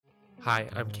Hi,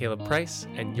 I'm Caleb Price,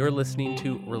 and you're listening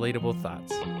to Relatable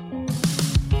Thoughts.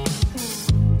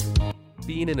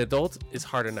 Being an adult is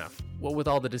hard enough. What with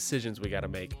all the decisions we gotta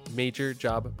make, major,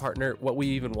 job, partner, what we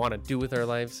even want to do with our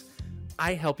lives,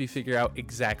 I help you figure out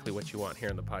exactly what you want here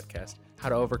on the podcast. How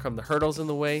to overcome the hurdles in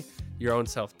the way, your own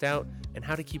self-doubt, and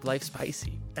how to keep life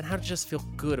spicy, and how to just feel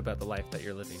good about the life that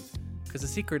you're living. Because the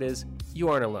secret is, you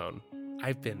aren't alone.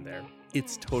 I've been there.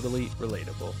 It's totally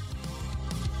relatable.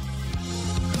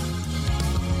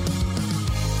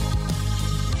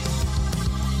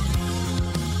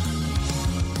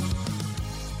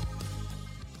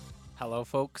 Hello,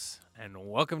 folks, and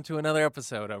welcome to another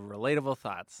episode of Relatable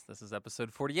Thoughts. This is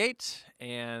episode 48,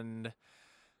 and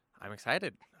I'm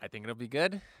excited. I think it'll be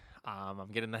good.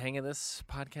 I'm getting the hang of this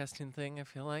podcasting thing, I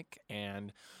feel like,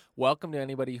 and welcome to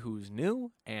anybody who's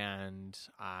new, and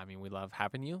we love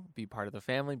having you be part of the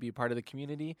family, be part of the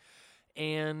community,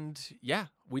 and yeah,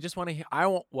 we just want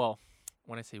to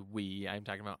when I say we, I'm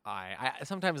talking about I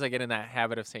sometimes I get in that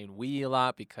habit of saying we a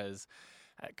lot because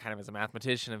kind of as a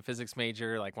mathematician and physics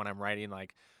major, like when I'm writing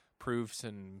like proofs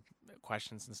and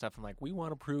questions and stuff, I'm like, we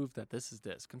want to prove that this is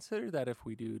this. Consider that if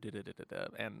we do da-da-da-da-da.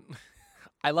 And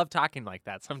I love talking like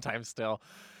that sometimes still.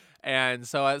 And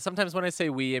so sometimes when I say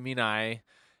we, I mean I.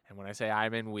 And when I say I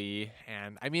mean we.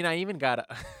 And I mean, I even got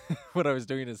when I was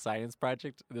doing a science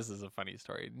project. This is a funny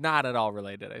story. Not at all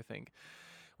related, I think.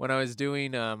 When I was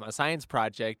doing a science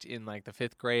project in like the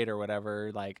 5th grade or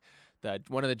whatever, like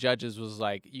one of the judges was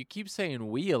like, you keep saying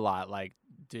we a lot. Like,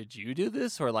 did you do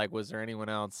this? Or like, was there anyone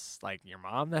else, like your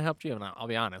mom that helped you? And I'll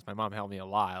be honest, my mom helped me a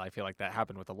lot. I feel like that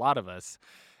happened with a lot of us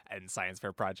in science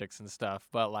fair projects and stuff.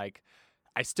 But like,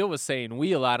 I still was saying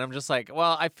we a lot. I'm just like,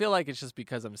 well, I feel like it's just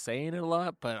because I'm saying it a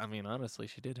lot. But I mean, honestly,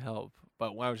 she did help.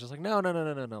 But I was just like, no.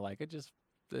 Like,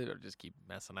 it'll just keep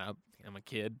messing up. I'm a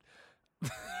kid.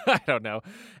 I don't know.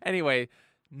 Anyway,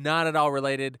 not at all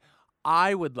related.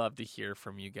 I would love to hear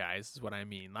from you guys, is what I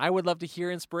mean. I would love to hear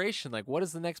inspiration. Like, what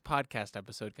is the next podcast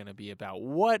episode going to be about?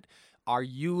 What are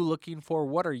you looking for?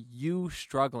 What are you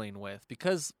struggling with?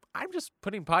 Because I'm just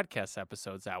putting podcast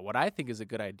episodes out, what I think is a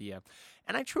good idea.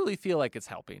 And I truly feel like it's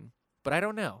helping, but I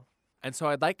don't know. And so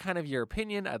I'd like kind of your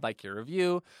opinion. I'd like your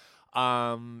review.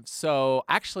 So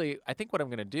actually, I think what I'm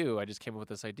going to do, I just came up with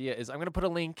this idea, is I'm going to put a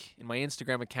link in my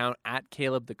Instagram account at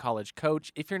Caleb the College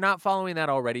Coach. If you're not following that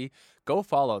already, go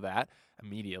follow that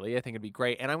immediately. I think it'd be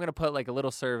great. And I'm going to put like a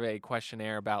little survey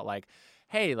questionnaire about like,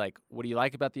 hey, like, what do you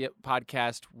like about the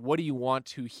podcast? What do you want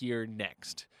to hear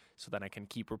next? So then I can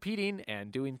keep repeating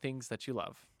and doing things that you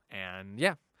love. And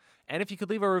yeah. And if you could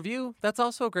leave a review, that's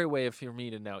also a great way for me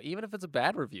to know. Even if it's a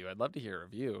bad review, I'd love to hear a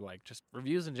review. Like just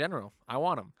reviews in general. I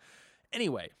want them.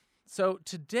 Anyway, so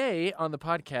today on the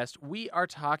podcast, we are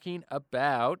talking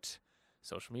about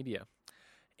social media.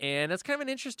 And that's kind of an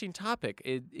interesting topic.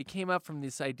 It came up from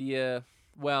this idea,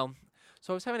 so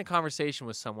I was having a conversation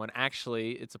with someone.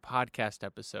 Actually, it's a podcast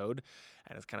episode,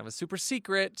 and it's kind of a super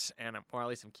secret, or at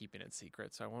least I'm keeping it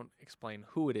secret, so I won't explain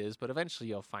who it is, but eventually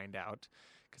you'll find out,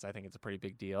 because I think it's a pretty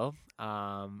big deal.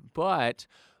 But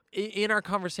in our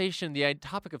conversation, the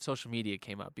topic of social media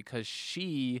came up because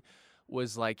she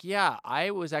was like, yeah,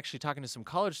 I was actually talking to some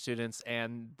college students,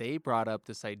 and they brought up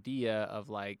this idea of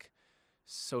like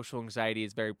social anxiety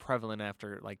is very prevalent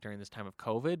during this time of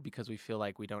COVID because we feel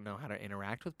like we don't know how to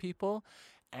interact with people.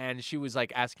 And she was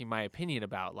like asking my opinion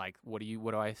about like, what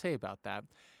do I say about that?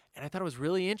 And I thought it was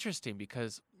really interesting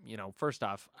because, first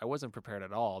off, I wasn't prepared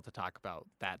at all to talk about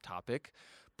that topic,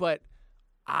 but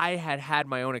I had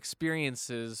my own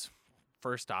experiences.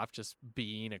 First off, just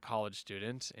being a college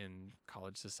student in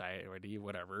college society,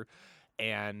 whatever,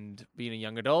 and being a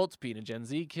young adult, being a Gen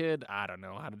Z kid, I don't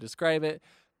know how to describe it,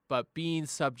 but being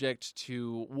subject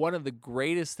to one of the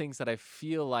greatest things that I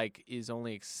feel like is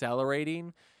only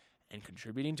accelerating and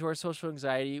contributing to our social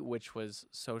anxiety, which was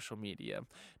social media.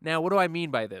 Now, what do I mean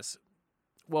by this?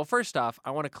 Well, first off, I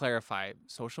want to clarify,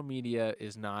 social media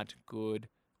is not good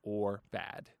or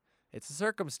bad. It's a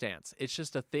circumstance. It's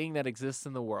just a thing that exists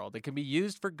in the world. It can be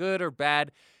used for good or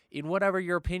bad in whatever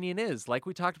your opinion is. Like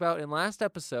we talked about in last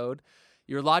episode,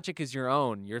 your logic is your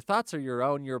own. Your thoughts are your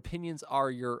own. Your opinions are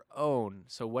your own.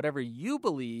 So whatever you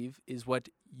believe is what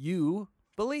you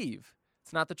believe.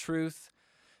 It's not the truth.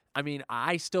 I mean,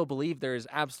 I still believe there is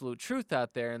absolute truth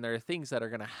out there, and there are things that are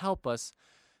going to help us,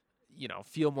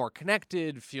 feel more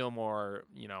connected, feel more,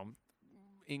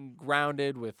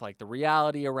 grounded with like the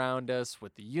reality around us,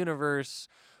 with the universe,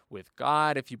 with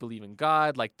God. If you believe in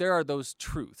God, like there are those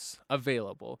truths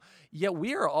available. Yet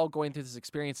we are all going through this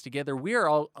experience together. We are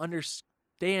all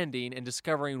understanding and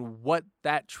discovering what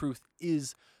that truth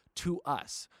is to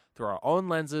us through our own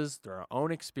lenses, through our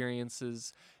own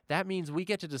experiences. that means we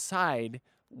get to decide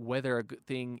whether a good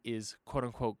thing is quote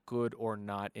unquote good or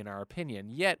not in our opinion.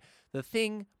 Yet the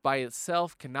thing by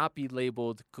itself cannot be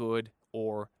labeled good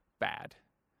or bad.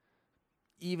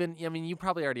 Even, I mean, you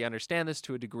probably already understand this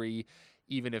to a degree.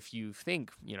 Even if you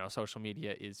think, social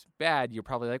media is bad, you're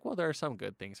probably like, well, there are some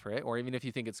good things for it. Or even if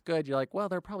you think it's good, you're like, well,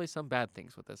 there are probably some bad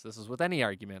things with this. This is with any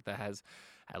argument that has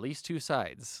at least two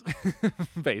sides,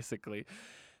 basically.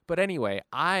 But anyway,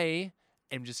 I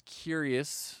am just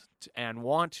curious and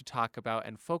want to talk about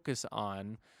and focus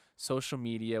on social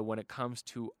media when it comes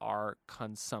to our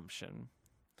consumption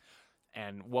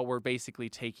and what we're basically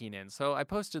taking in. So I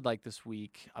posted this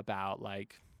week about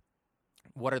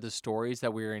what are the stories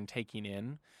that we're taking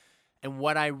in. And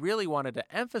what I really wanted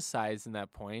to emphasize in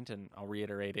that point, and I'll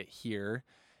reiterate it here,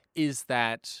 is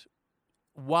that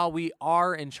while we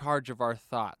are in charge of our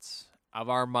thoughts, of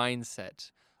our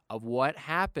mindset, of what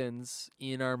happens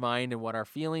in our mind and what our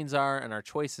feelings are and our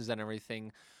choices and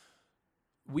everything,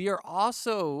 we are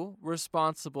also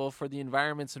responsible for the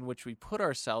environments in which we put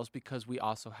ourselves because we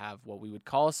also have what we would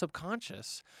call a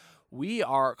subconscious. We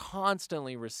are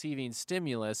constantly receiving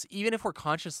stimulus. Even if we're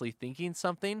consciously thinking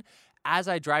something, as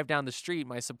I drive down the street,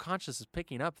 my subconscious is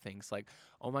picking up things like,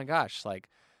 oh my gosh,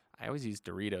 I always use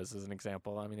Doritos as an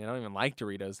example. I mean, I don't even like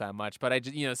Doritos that much, but I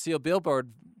just, see a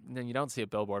billboard, and you don't see a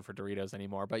billboard for Doritos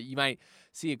anymore, but you might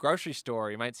see a grocery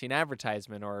store, you might see an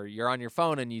advertisement, or you're on your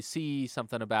phone and you see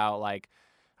something about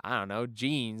I don't know,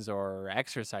 jeans or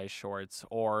exercise shorts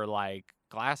or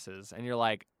glasses. And you're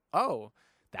like, oh,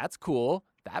 that's cool.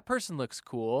 That person looks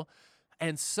cool.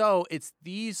 And so it's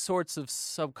these sorts of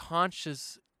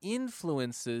subconscious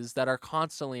influences that are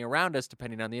constantly around us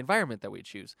depending on the environment that we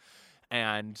choose.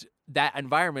 And that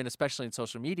environment, especially in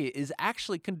social media, is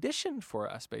actually conditioned for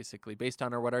us basically based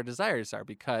on what our desires are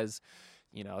because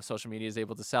social media is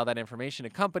able to sell that information to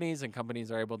companies and companies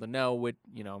are able to know what,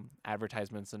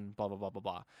 advertisements and blah, blah, blah, blah,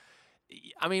 blah.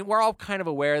 I mean, we're all kind of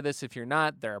aware of this. If you're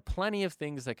not, there are plenty of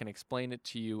things that can explain it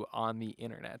to you on the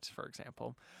internet, for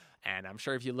example. And I'm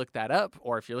sure if you look that up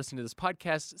or if you're listening to this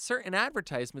podcast, certain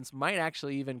advertisements might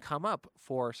actually even come up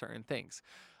for certain things.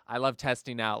 I love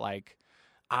testing out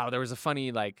there was a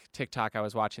funny TikTok I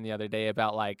was watching the other day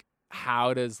about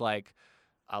how does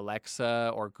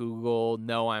Alexa or Google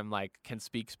know I'm can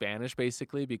speak Spanish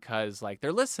basically because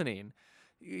they're listening.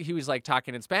 He was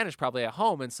talking in Spanish probably at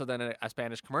home, and so then a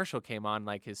Spanish commercial came on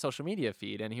his social media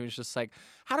feed, and he was just like,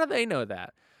 how do they know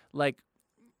that?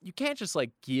 You can't just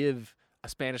give a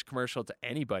Spanish commercial to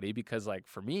anybody because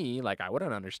for me, I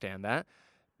wouldn't understand that,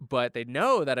 but they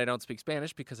know that I don't speak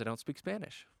Spanish because I don't speak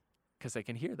Spanish because they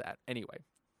can hear that. Anyway,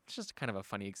 it's just kind of a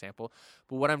funny example,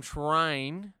 but what I'm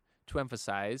trying to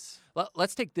emphasize,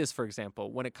 let's take this for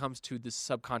example, when it comes to this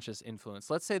subconscious influence.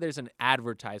 Let's say there's an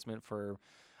advertisement for,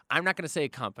 I'm not going to say a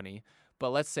company, but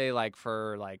let's say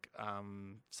for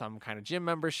some kind of gym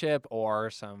membership or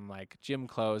some gym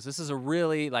clothes. This is a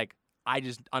really I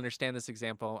just understand this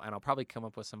example and I'll probably come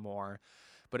up with some more,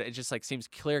 but it just seems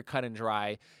clear cut and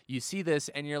dry. You see this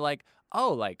and you're like,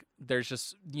 oh, there's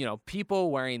just,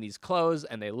 people wearing these clothes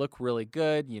and they look really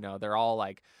good. They're all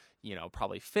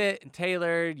probably fit and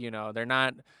tailored, they're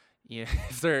not,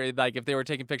 if they're if they were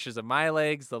taking pictures of my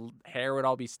legs, the hair would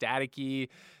all be staticky.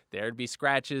 There'd be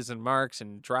scratches and marks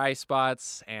and dry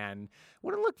spots and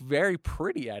wouldn't look very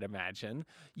pretty, I'd imagine.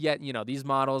 Yet, these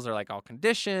models are all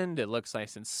conditioned. It looks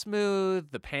nice and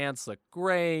smooth. The pants look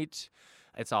great.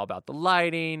 It's all about the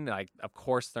lighting. Of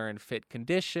course, they're in fit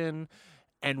condition.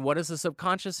 And what is the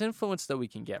subconscious influence that we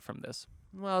can get from this?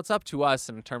 Well, it's up to us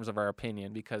in terms of our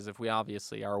opinion, because if we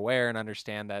obviously are aware and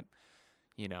understand that,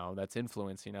 that's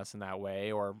influencing us in that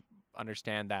way, or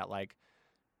understand that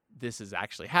this is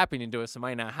actually happening to us, it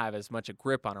might not have as much a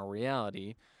grip on our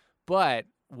reality. But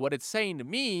what it's saying to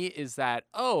me is that,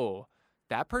 oh,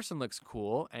 that person looks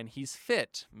cool and he's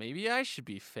fit. Maybe I should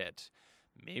be fit.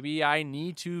 Maybe I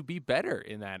need to be better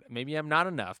in that. Maybe I'm not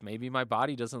enough. Maybe my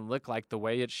body doesn't look like the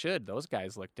way it should. Those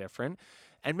guys look different.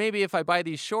 And maybe if I buy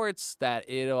these shorts, that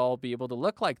it'll be able to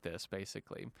look like this,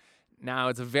 basically. Now,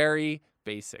 it's very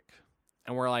basic.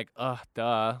 And we're like,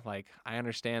 duh. I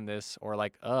understand this. Or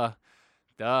duh.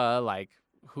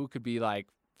 Who could be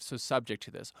so subject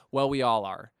to this? Well, we all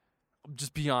are.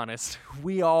 Just be honest.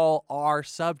 We all are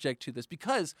subject to this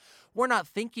because we're not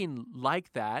thinking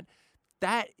like that.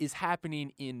 That is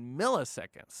happening in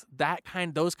milliseconds.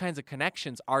 Those kinds of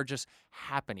connections are just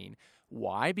happening.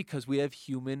 Why? Because we have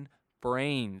human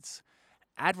brains.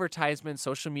 Advertisements,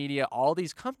 social media, all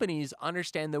these companies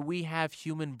understand that we have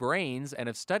human brains and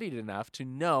have studied enough to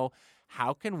know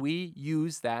how can we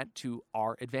use that to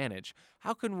our advantage?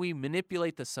 How can we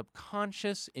manipulate the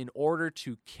subconscious in order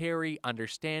to carry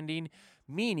understanding,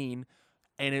 Meaning,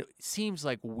 and it seems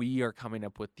like we are coming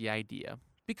up with the idea.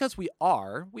 Because we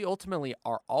ultimately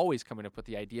are always coming up with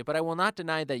the idea, but I will not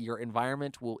deny that your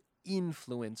environment will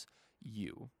influence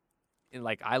you. And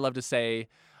like I love to say,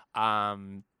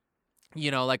 like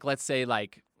let's say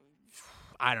like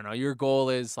I don't know, your goal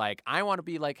is like I want to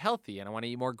be like healthy and I want to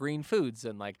eat more green foods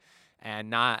and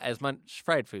not as much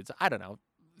fried foods. I don't know.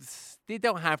 They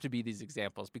don't have to be these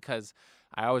examples because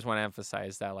I always want to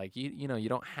emphasize that like you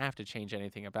don't have to change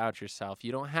anything about yourself.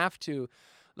 You don't have to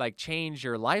like change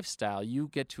your lifestyle. You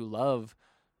get to love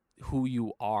who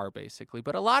you are basically.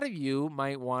 But a lot of you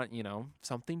might want,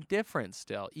 something different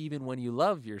still, even when you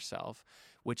love yourself,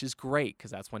 which is great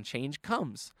because that's when change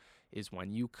comes. Is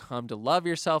when you come to love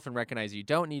yourself and recognize you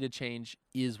don't need to change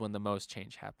is when the most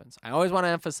change happens. I always want to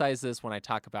emphasize this when I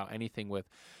talk about anything with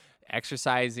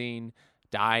exercising,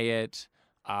 diet,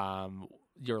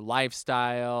 your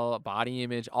lifestyle, body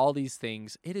image, all these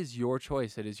things. It is your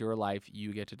choice. It is your life.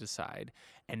 You get to decide.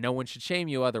 And no one should shame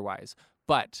you otherwise.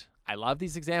 But I love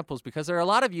these examples because there are a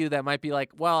lot of you that might be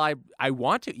like, well, I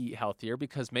want to eat healthier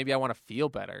because maybe I want to feel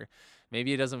better.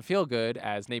 Maybe it doesn't feel good,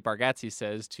 as Nate Bargatze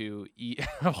says, to eat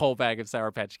a whole bag of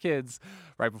Sour Patch Kids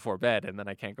right before bed, and then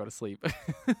I can't go to sleep.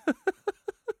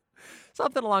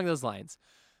 Something along those lines.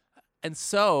 And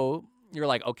so you're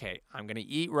like, okay, I'm going to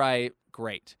eat right.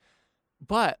 Great.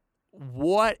 But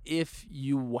what if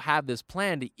you have this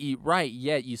plan to eat right,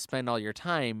 yet you spend all your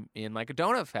time in like a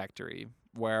donut factory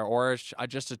or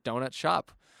just a donut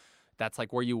shop? That's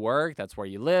like where you work. That's where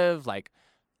you live. Like,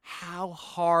 how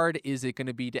hard is it going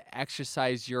to be to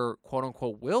exercise your quote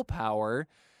unquote willpower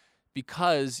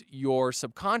because your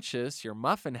subconscious, your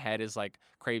muffin head is like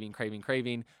craving.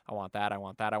 I want that. I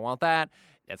want that. I want that.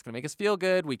 It's going to make us feel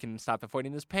good. We can stop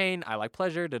avoiding this pain. I like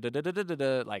pleasure.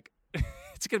 Like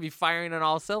it's going to be firing on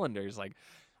all cylinders. Like,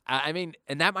 I mean,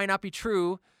 and that might not be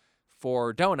true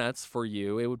for donuts for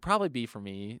you. It would probably be for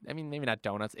me. I mean, maybe not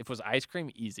donuts. If it was ice cream,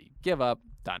 easy. Give up.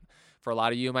 Done. For a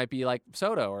lot of you, it might be like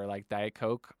soda or like Diet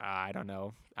Coke. I don't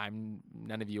know.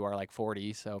 None of you are like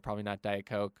 40, so probably not Diet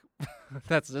Coke.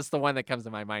 That's just the one that comes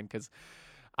to my mind because,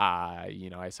 I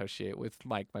associate with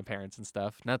like my parents and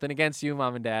stuff. Nothing against you,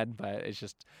 mom and dad, but it's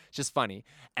just funny.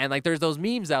 And like, there's those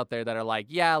memes out there that are like,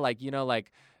 yeah, like,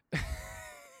 like,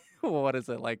 what is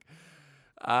it? Like,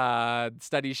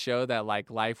 studies show that like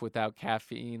life without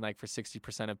caffeine, like for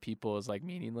 60% of people is like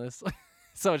meaningless.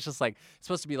 So it's just like, it's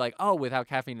supposed to be like, oh, without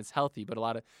caffeine, it's healthy.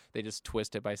 But they just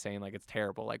twist it by saying like, it's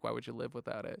terrible. Like, why would you live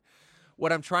without it?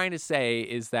 What I'm trying to say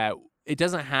is that it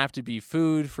doesn't have to be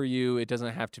food for you. It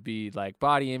doesn't have to be like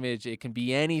body image. It can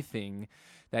be anything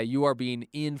that you are being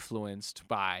influenced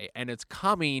by, and it's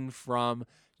coming from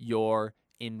your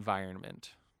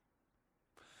environment.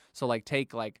 So like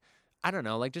I don't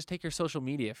know, like just take your social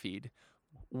media feed.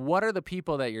 What are the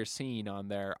people that you're seeing on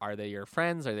there? Are they your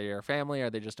friends? Are they your family? Are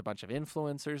they just a bunch of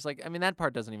influencers? Like, I mean, that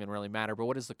part doesn't even really matter, but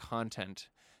what is the content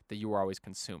that you are always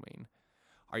consuming?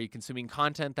 Are you consuming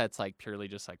content that's like purely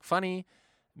just like funny,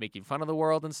 making fun of the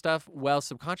world and stuff? Well,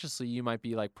 subconsciously, you might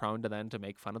be like prone to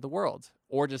make fun of the world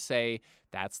or just say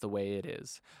that's the way it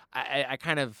is. I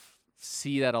kind of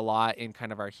see that a lot in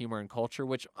kind of our humor and culture,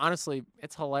 which honestly,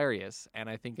 it's hilarious. And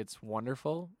I think it's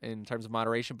wonderful in terms of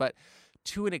moderation. But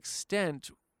to an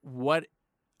extent,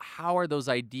 how are those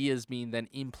ideas being then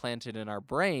implanted in our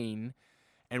brain?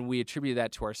 And we attribute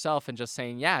that to ourselves and just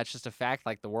saying, yeah, it's just a fact.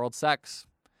 Like the world sucks.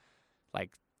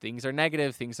 Like things are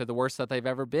negative. Things are the worst that they've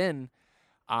ever been.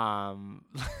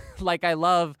 Like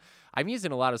I'm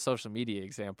using a lot of social media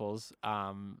examples.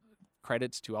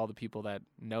 Credits to all the people that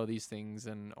know these things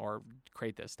or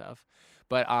create this stuff.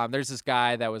 But there's this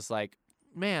guy that was like,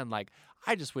 man, like,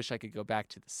 I just wish I could go back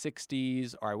to the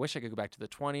 60s, or I wish I could go back to the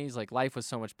 20s. Like, life was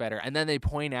so much better. And then they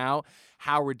point out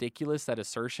how ridiculous that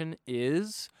assertion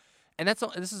is. And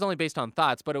this is only based on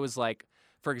thoughts, but it was like,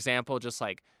 for example, just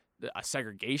like a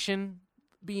segregation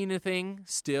being a thing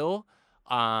still,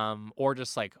 or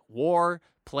just like war,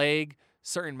 plague,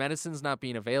 certain medicines not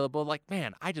being available. Like,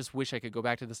 man, I just wish I could go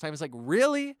back to this time. It's like,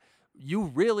 really? You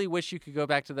really wish you could go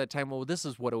back to that time? Well, this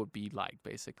is what it would be like,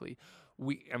 basically.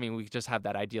 We just have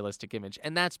that idealistic image.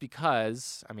 And that's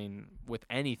because, with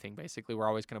anything, basically, we're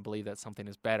always going to believe that something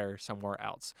is better somewhere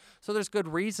else. So there's good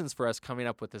reasons for us coming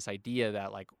up with this idea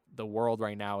that, like, the world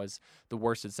right now is the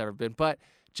worst it's ever been. But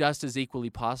just as equally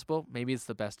possible, maybe it's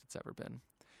the best it's ever been.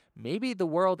 Maybe the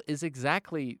world is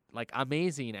exactly like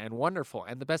amazing and wonderful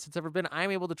and the best it's ever been. I'm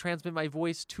able to transmit my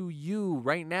voice to you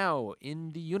right now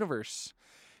in the universe.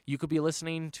 You could be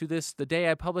listening to this the day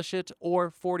I publish it or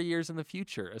 40 years in the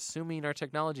future, assuming our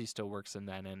technology still works in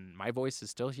then and my voice is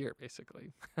still here,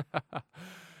 basically.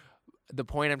 The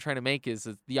point I'm trying to make is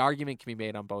that the argument can be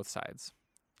made on both sides.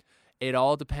 It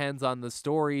all depends on the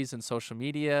stories and social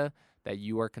media that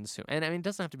you are consuming. And I mean, it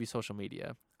doesn't have to be social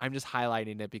media. I'm just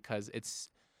highlighting it because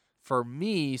for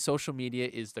me, social media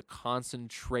is the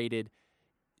concentrated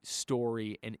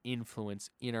story and influence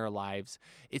in our lives.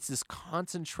 It's this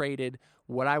concentrated,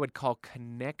 what I would call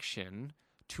connection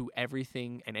to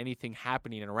everything and anything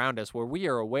happening around us, where we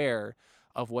are aware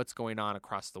of what's going on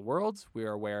across the world. We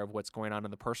are aware of what's going on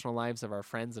in the personal lives of our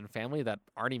friends and family that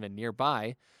aren't even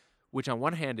nearby, which on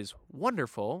one hand is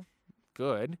wonderful,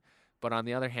 good, but on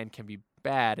the other hand can be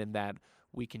bad in that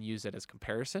we can use it as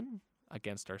comparison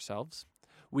against ourselves.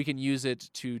 We can use it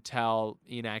to tell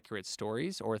inaccurate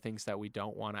stories or things that we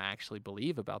don't want to actually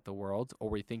believe about the world, or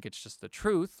we think it's just the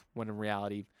truth when in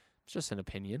reality it's just an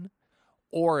opinion.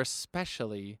 Or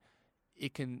especially,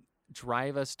 it can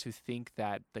drive us to think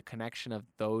that the connection of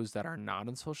those that are not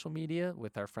on social media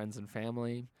with our friends and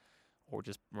family or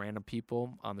just random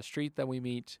people on the street that we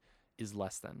meet is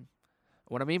less than.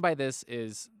 What I mean by this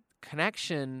is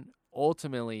connection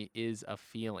ultimately is a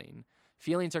feeling.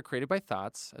 Feelings are created by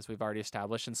thoughts, as we've already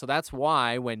established. And so that's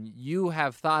why when you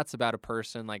have thoughts about a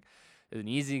person, like an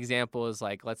easy example is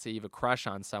like, let's say you have a crush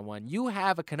on someone, you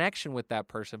have a connection with that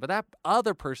person, but that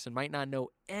other person might not know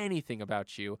anything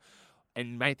about you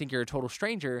and might think you're a total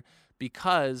stranger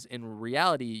because in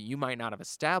reality, you might not have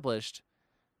established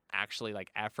actually like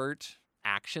effort,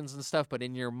 actions and stuff, but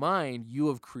in your mind, you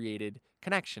have created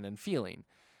connection and feeling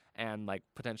and like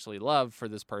potentially love for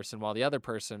this person, while the other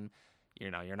person,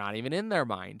 you're not even in their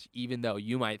mind, even though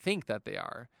you might think that they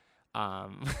are.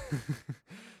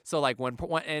 So like one,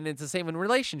 and it's the same in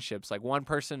relationships. Like one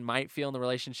person might feel in the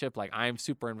relationship like I'm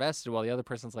super invested, while the other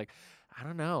person's like, I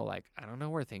don't know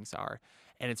where things are.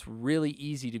 And it's really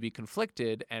easy to be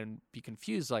conflicted and be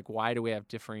confused. Like, why do we have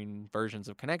differing versions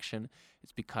of connection?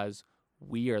 It's because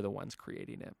we are the ones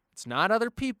creating it. It's not other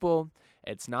people.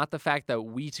 It's not the fact that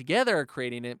we together are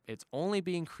creating it. It's only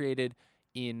being created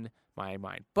in my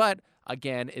mind. But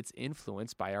again, it's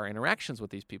influenced by our interactions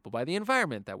with these people, by the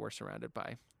environment that we're surrounded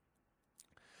by.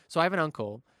 So I have an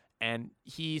uncle, and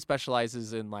he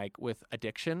specializes in like with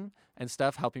addiction and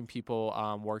stuff, helping people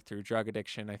work through drug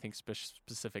addiction, I think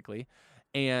specifically.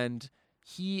 And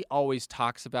he always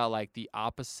talks about like the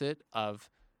opposite of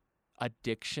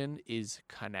addiction is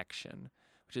connection,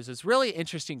 which is this really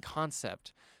interesting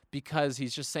concept because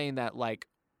he's just saying that like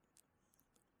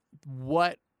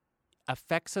what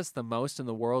affects us the most in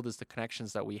the world is the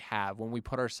connections that we have. When we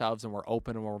put ourselves and we're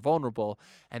open and we're vulnerable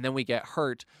and then we get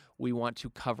hurt, we want to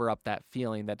cover up that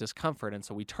feeling, that discomfort. And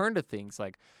so we turn to things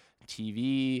like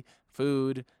TV,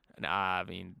 food,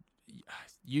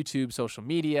 YouTube, social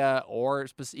media, or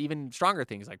even stronger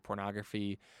things like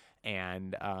pornography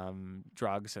and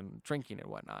drugs and drinking and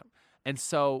whatnot. And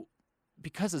so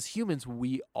because as humans,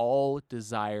 we all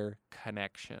desire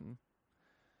connection.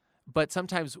 But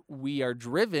sometimes we are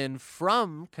driven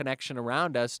from connection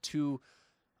around us to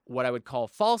what I would call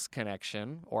false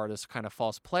connection, or this kind of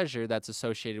false pleasure that's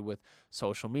associated with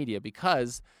social media,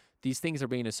 because these things are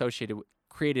being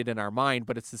created in our mind,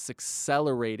 but it's this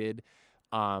accelerated,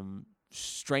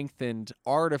 strengthened,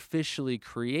 artificially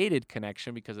created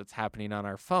connection because it's happening on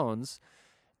our phones.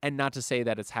 And not to say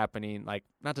that it's happening,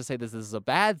 not to say this is a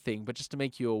bad thing, but just to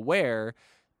make you aware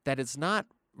that it's not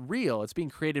real. It's being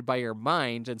created by your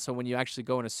mind. And so when you actually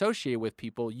go and associate with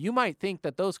people, you might think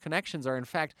that those connections are in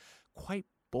fact quite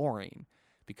boring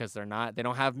because they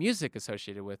don't have music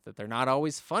associated with it. They're not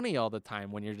always funny all the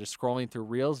time when you're just scrolling through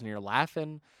reels and you're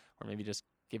laughing or maybe just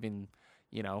giving,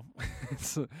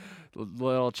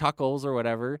 little chuckles or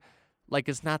whatever. Like,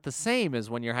 it's not the same as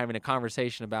when you're having a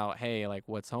conversation about, hey, like,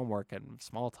 what's homework and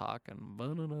small talk and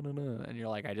you're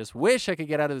like, I just wish I could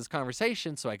get out of this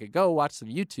conversation so I could go watch some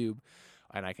YouTube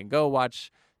and I can go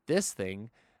watch this thing.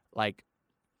 Like,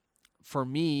 for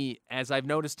me, as I've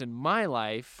noticed in my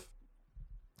life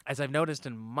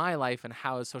and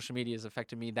how social media has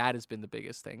affected me, that has been the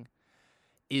biggest thing,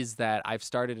 is that I've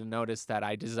started to notice that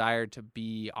I desire to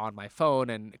be on my phone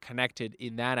and connected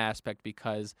in that aspect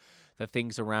because the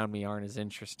things around me aren't as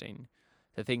interesting.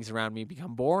 The things around me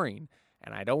become boring,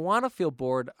 and I don't want to feel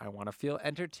bored. I want to feel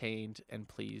entertained and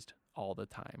pleased all the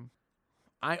time.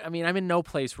 I mean, I'm in no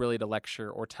place really to lecture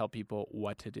or tell people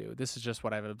what to do. This is just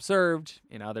what I've observed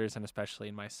in others and especially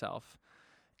in myself.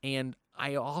 And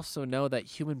I also know that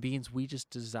human beings, we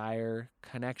just desire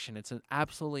connection. It's an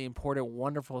absolutely important,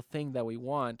 wonderful thing that we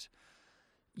want.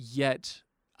 Yet,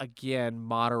 again,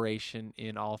 moderation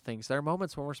in all things. There are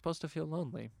moments when we're supposed to feel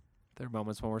lonely. There are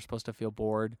moments when we're supposed to feel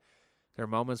bored. There are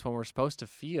moments when we're supposed to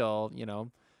feel,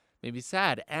 maybe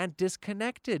sad and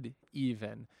disconnected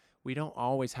even. We don't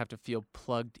always have to feel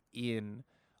plugged in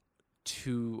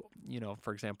to,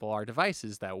 for example, our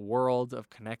devices, that world of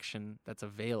connection that's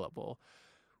available,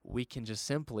 we can just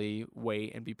simply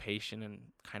wait and be patient and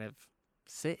kind of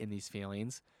sit in these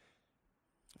feelings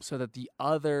so that the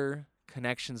other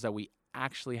connections that we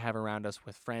actually have around us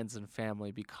with friends and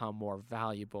family become more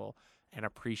valuable and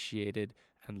appreciated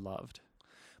and loved.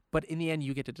 But in the end,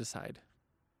 you get to decide.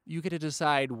 You get to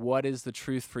decide what is the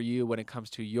truth for you when it comes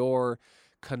to your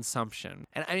consumption.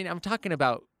 And I mean, I'm talking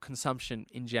about consumption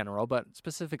in general, but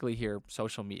specifically here,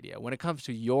 social media. When it comes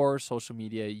to your social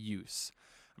media use,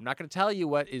 I'm not going to tell you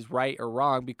what is right or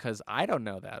wrong because I don't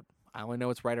know that. I only know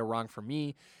what's right or wrong for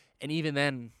me. And even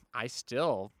then, I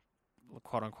still,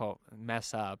 quote unquote,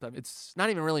 mess up. It's not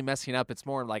even really messing up. It's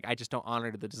more like I just don't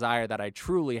honor the desire that I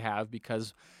truly have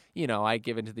because, I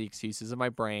give into the excuses of my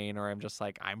brain, or I'm just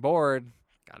like, I'm bored,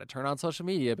 got to turn on social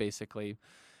media, basically.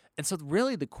 And so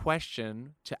really the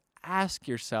question to ask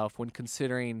yourself when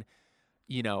considering,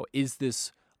 is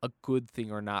this a good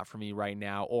thing or not for me right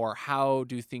now? Or how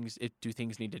do things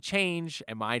need to change?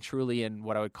 Am I truly in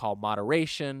what I would call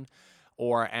moderation?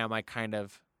 Or am I kind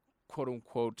of, quote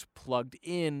unquote, plugged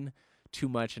in too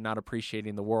much and not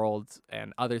appreciating the world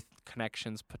and other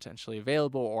connections potentially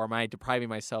available? Or am I depriving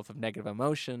myself of negative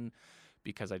emotion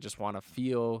because I just want to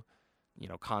feel,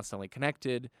 constantly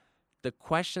connected? The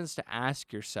questions to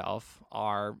ask yourself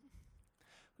are,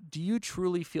 do you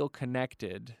truly feel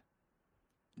connected?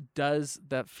 Does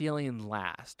that feeling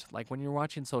last? Like when you're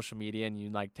watching social media and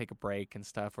you take a break and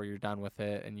stuff, or you're done with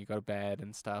it and you go to bed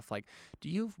and stuff, do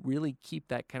you really keep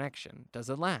that connection? Does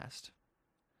it last?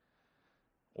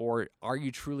 Or are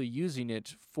you truly using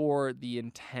it for the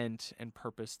intent and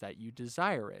purpose that you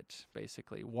desire it,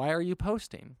 basically? Why are you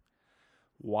posting?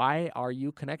 Why are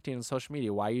you connecting on social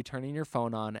media? Why are you turning your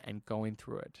phone on and going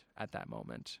through it at that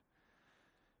moment?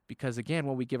 Because again,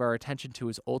 what we give our attention to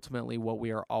is ultimately what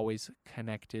we are always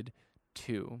connected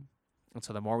to. And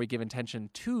so the more we give attention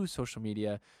to social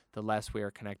media, the less we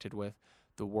are connected with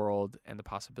the world and the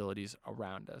possibilities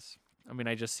around us. I mean,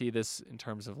 I just see this in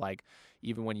terms of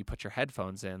even when you put your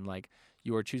headphones in,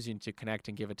 you are choosing to connect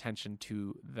and give attention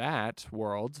to that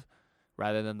world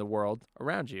rather than the world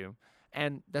around you.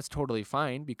 And that's totally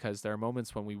fine because there are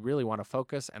moments when we really want to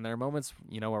focus and there are moments,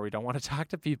 where we don't want to talk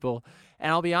to people.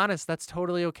 And I'll be honest, that's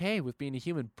totally okay with being a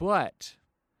human. But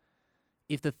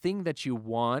if the thing that you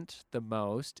want the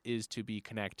most is to be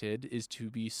connected, is to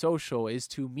be social, is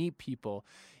to meet people,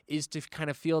 is to kind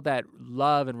of feel that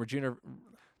love and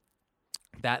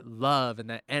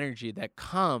that energy that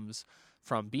comes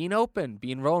from being open,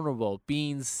 being vulnerable,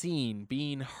 being seen,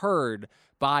 being heard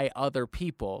by other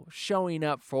people, showing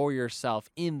up for yourself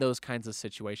in those kinds of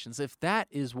situations. If that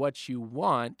is what you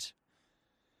want,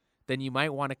 then you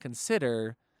might want to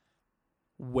consider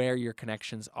where your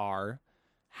connections are,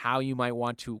 how you might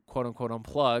want to, quote unquote,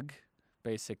 unplug,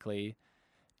 basically,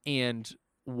 and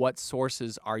what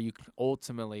sources are you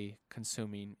ultimately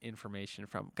consuming information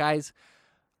from. Guys,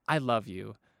 I love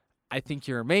you. I think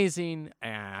you're amazing.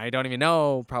 I don't even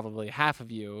know probably half of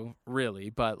you, really.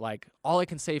 But all I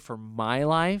can say for my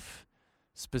life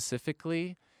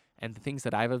specifically and the things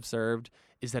that I've observed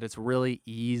is that it's really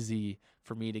easy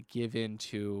for me to give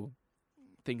into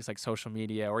things like social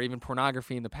media or even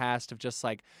pornography in the past of just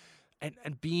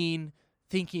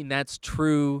thinking that's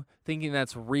true, thinking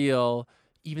that's real,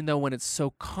 even though when it's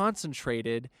so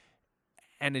concentrated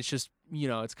and it's just,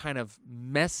 it's kind of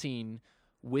messing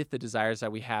with the desires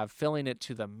that we have, filling it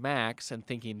to the max and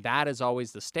thinking that is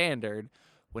always the standard,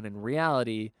 when in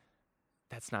reality,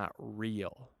 that's not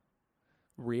real.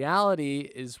 Reality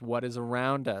is what is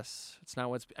around us. It's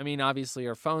not obviously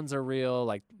our phones are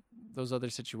real, those other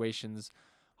situations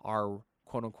are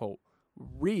quote unquote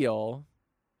real,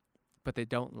 but they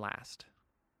don't last.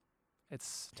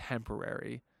 It's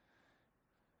temporary.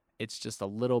 It's just a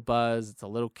little buzz, it's a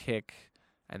little kick,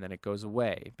 and then it goes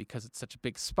away. Because it's such a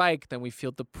big spike, then we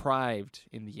feel deprived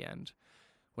in the end.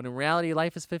 When in reality,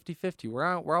 life is 50-50.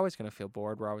 We're always going to feel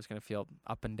bored. We're always going to feel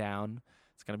up and down.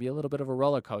 It's going to be a little bit of a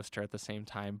roller coaster at the same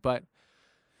time. But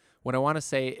what I want to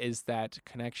say is that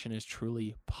connection is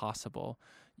truly possible.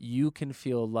 You can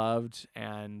feel loved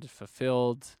and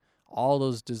fulfilled, all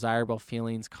those desirable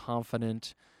feelings,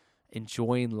 confident,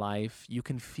 enjoying life. You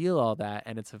can feel all that,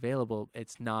 and it's available.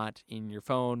 It's not in your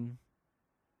phone.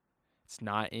 It's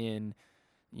not in,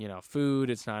 food.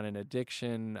 It's not in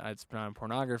addiction. It's not in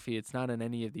pornography. It's not in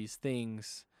any of these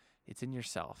things. It's in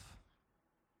yourself.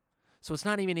 So it's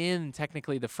not even in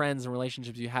technically the friends and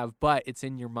relationships you have, but it's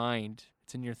in your mind.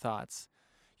 It's in your thoughts.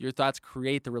 Your thoughts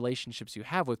create the relationships you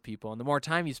have with people. And the more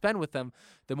time you spend with them,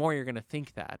 the more you're going to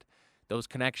think that. Those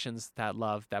connections, that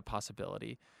love, that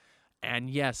possibility. And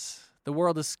yes, The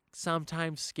world is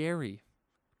sometimes scary,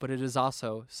 but it is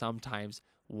also sometimes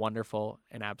wonderful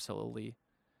and absolutely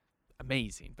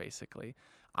amazing, basically.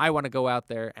 I want to go out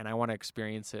there and I want to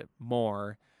experience it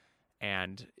more,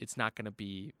 and it's not going to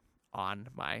be on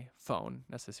my phone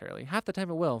necessarily. Half the time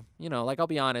it will. I'll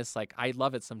be honest, I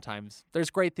love it sometimes. There's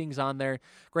great things on there,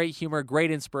 great humor, great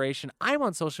inspiration. I'm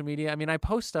on social media. I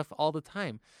post stuff all the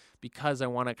time because I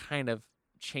want to kind of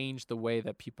change the way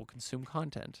that people consume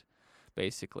content,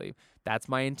 basically. That's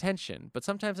my intention. But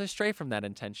sometimes I stray from that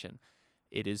intention.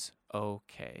 It is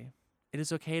okay. It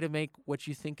is okay to make what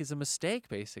you think is a mistake,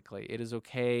 basically. It is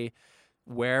okay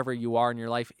wherever you are in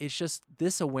your life. It's just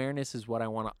this awareness is what I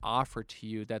want to offer to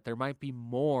you, that there might be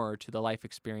more to the life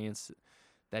experience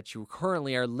that you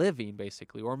currently are living,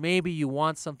 basically. Or maybe you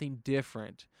want something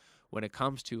different when it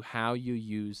comes to how you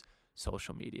use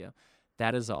social media.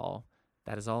 That is all.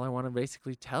 That is all I want to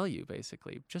basically tell you,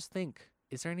 basically. Just think,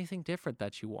 is there anything different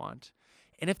that you want?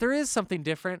 And if there is something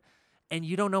different and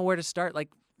you don't know where to start,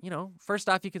 first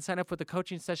off, you can sign up with a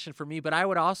coaching session for me, but I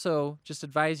would also just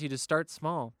advise you to start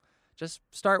small. Just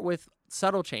start with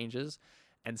subtle changes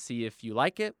and see if you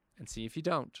like it and see if you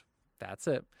don't. That's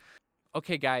it.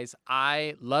 Okay, guys,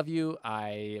 I love you.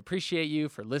 I appreciate you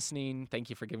for listening. Thank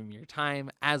you for giving me your time,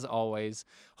 as always.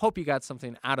 Hope you got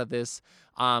something out of this.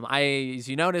 As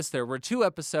you noticed, there were 2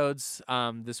 episodes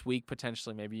this week,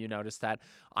 potentially. Maybe you noticed that.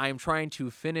 I am trying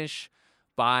to finish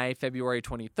by February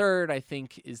 23rd, I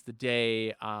think, is the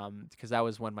day, because that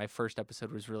was when my first episode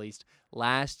was released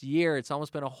last year. It's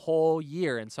almost been a whole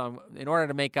year, and so in order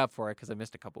to make up for it, because I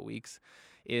missed a couple weeks,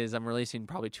 I'm releasing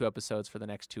probably 2 episodes for the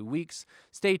next 2 weeks.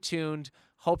 Stay tuned.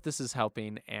 Hope this is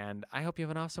helping, and I hope you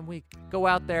have an awesome week. Go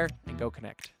out there and go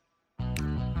connect.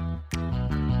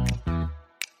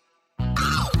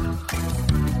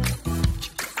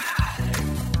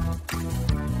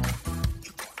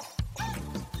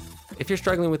 If you're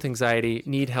struggling with anxiety,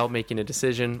 need help making a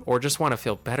decision, or just want to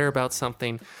feel better about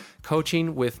something,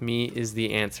 coaching with me is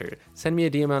the answer. Send me a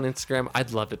DM on Instagram.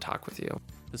 I'd love to talk with you.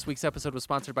 This week's episode was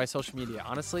sponsored by social media.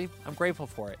 Honestly, I'm grateful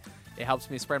for it. It helps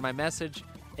me spread my message.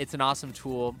 It's an awesome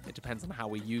tool. It depends on how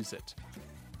we use it.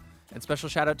 And special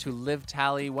shout out to Liv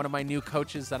Talley, one of my new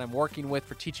coaches that I'm working with,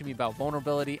 for teaching me about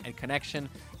vulnerability and connection.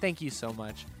 Thank you so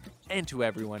much. And to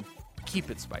everyone,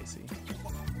 keep it spicy.